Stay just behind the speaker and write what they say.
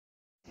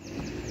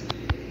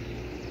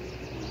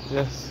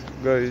Yes,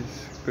 guys,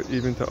 good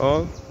evening to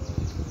all.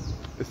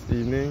 This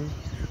evening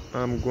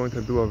I'm going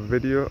to do a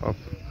video of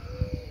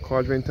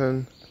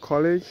Codrington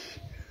College,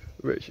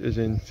 which is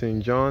in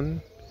St. John,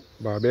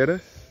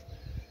 Barbados.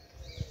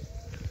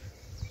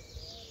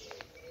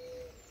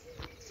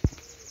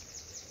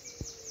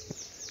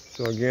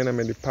 So again, I'm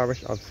in the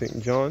parish of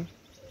St. John,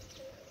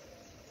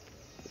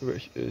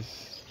 which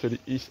is to the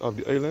east of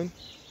the island.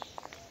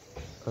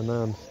 And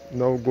I'm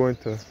now going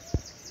to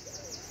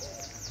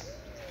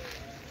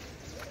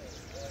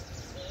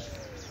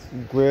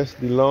grace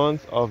the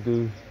lawns of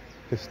the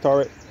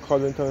historic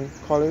Codrington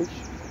College.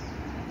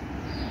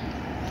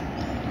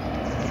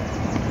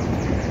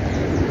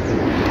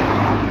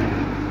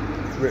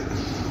 Which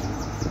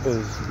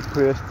is the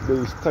place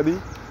they study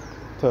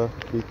to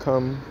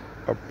become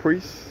a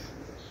priest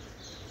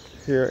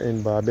here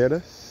in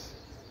Barbados.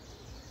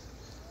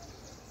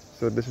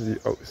 So this is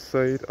the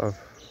outside of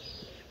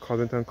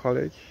Codrington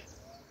College.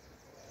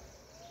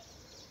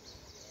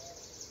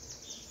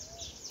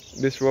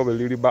 This road will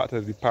lead you back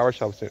to the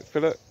parish of St.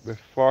 Philip with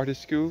Forty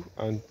School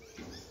and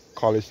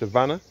College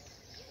Savannah.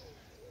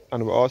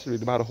 And we'll also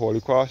lead you back to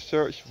Holy Cross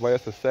Church via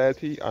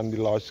Society and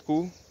the Large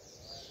School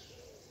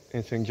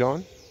in St.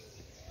 John.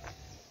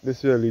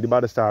 This will lead you by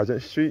the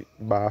Sergeant Street,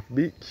 Bath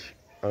Beach,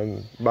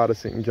 and by the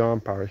St.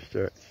 John Parish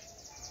Church.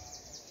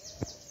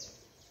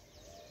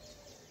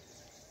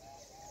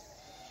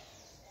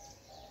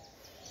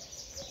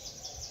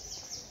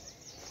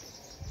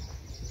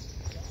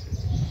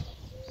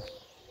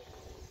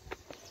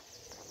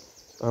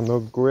 I'm now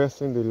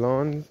gracing the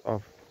lawns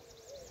of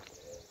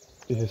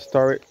the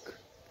historic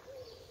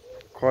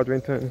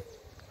Codrington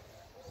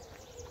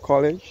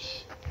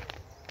College.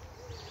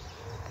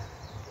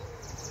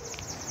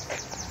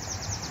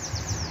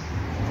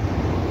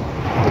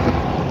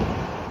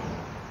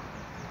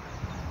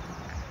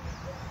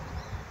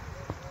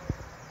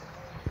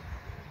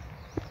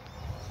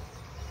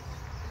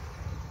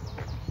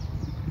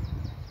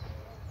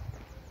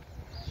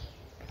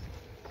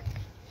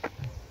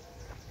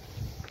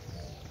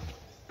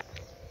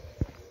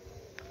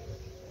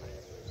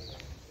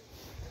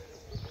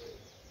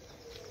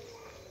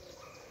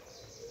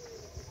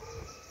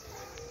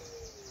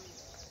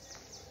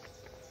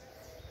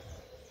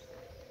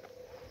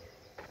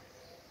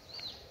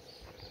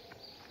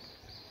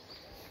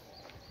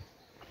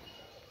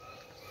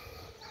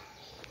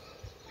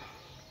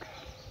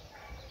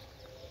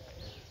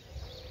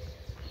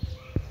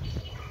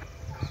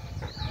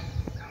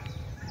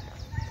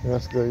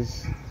 Yes,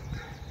 guys,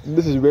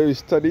 this is where you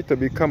study to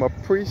become a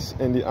priest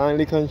in the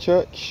Anglican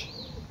Church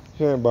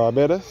here in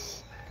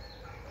Barbados.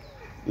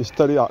 You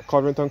study at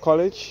Codrington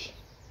College.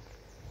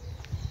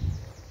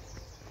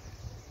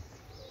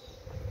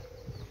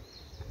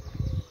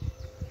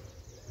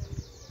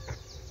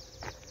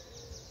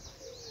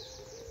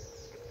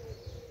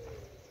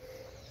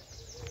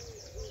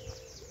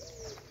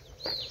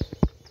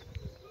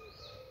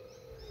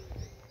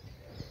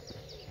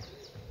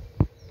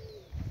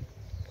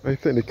 I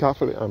think the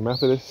Catholic and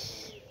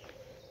Methodist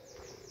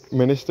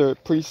minister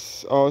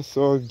priests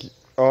also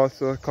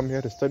come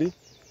here to study,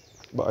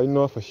 but I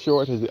know for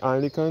sure it is the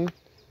Anglican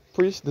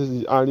priest. This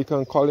is the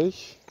Anglican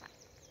College.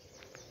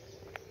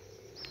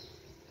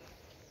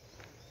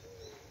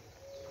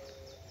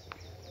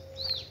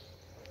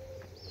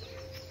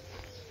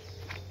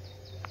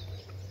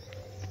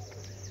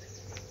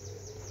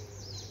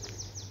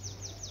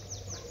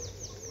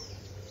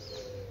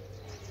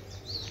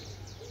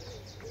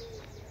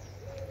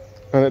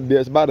 And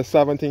it's about the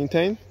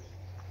 1710,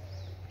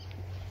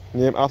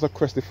 named after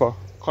Christopher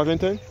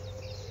Codrington.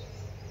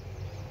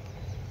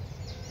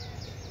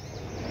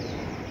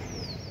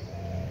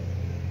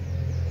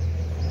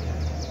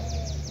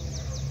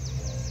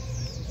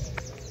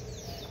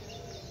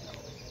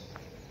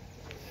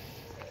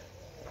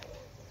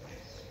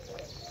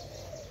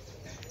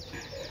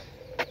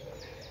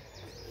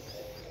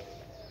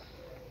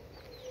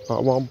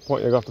 At one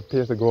point you have to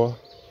pay to go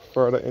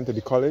further into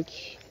the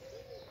college.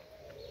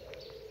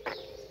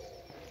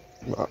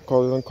 At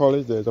Codrington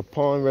College there's a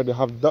pond where they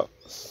have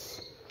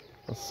ducks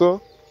and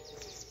so.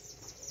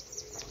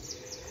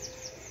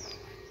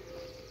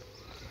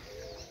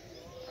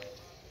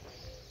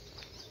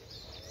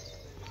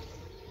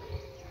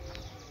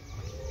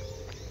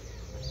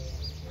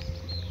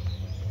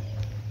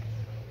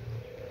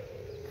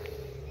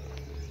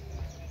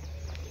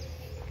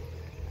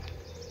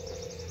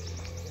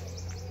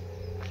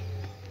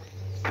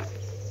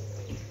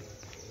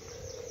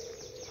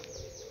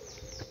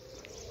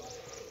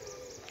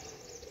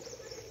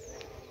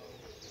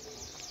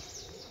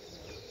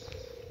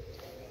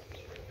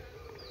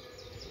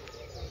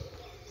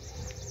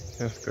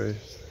 Yes,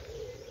 guys,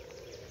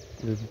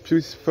 the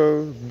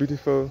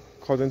beautiful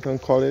Codrington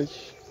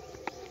College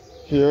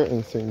here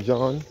in St.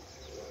 John,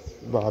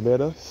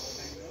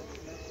 Barbados.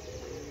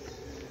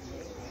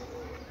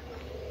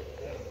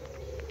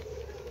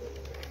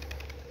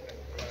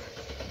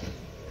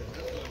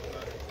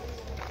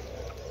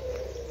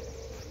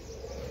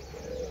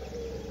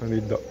 And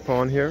the duck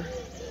pond here.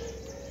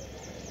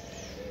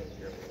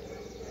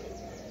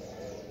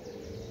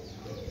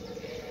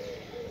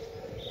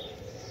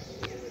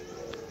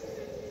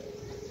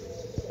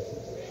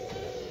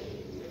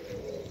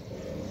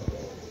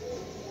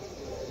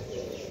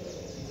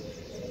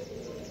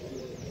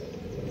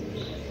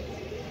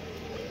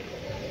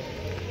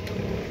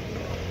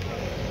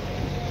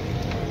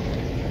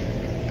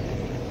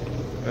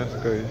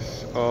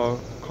 guys,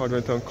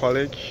 Codrington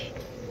College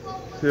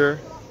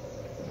here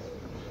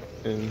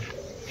in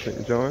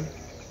St. John.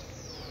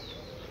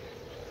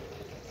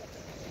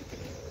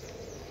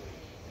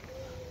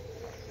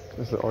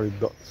 This is all the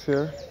ducks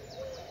here.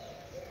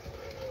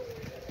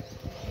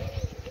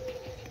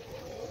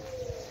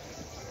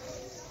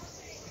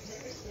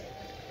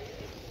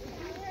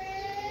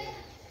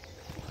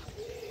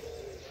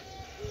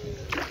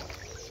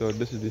 So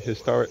this is the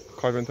historic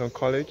Codrington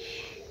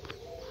College.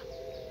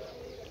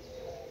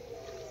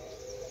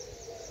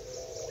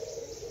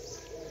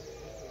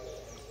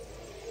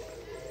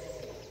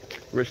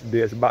 Which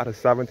dates back to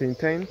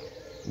 1710,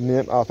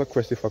 named after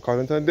Christopher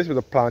Codrington. This was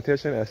a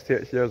plantation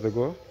estate years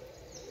ago.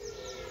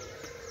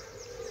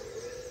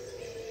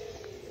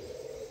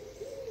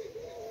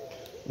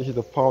 This is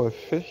the pond with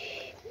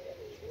fish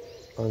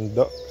and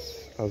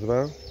ducks as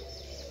well.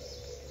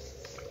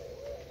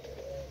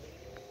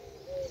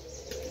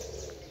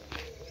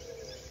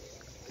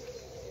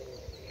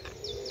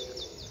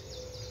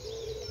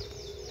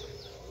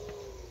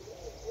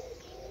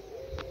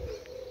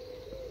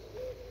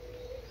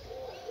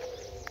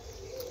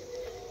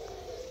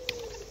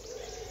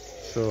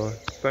 So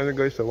thank you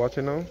guys for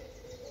watching now,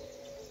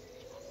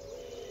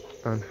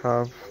 and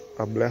have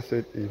a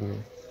blessed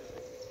evening.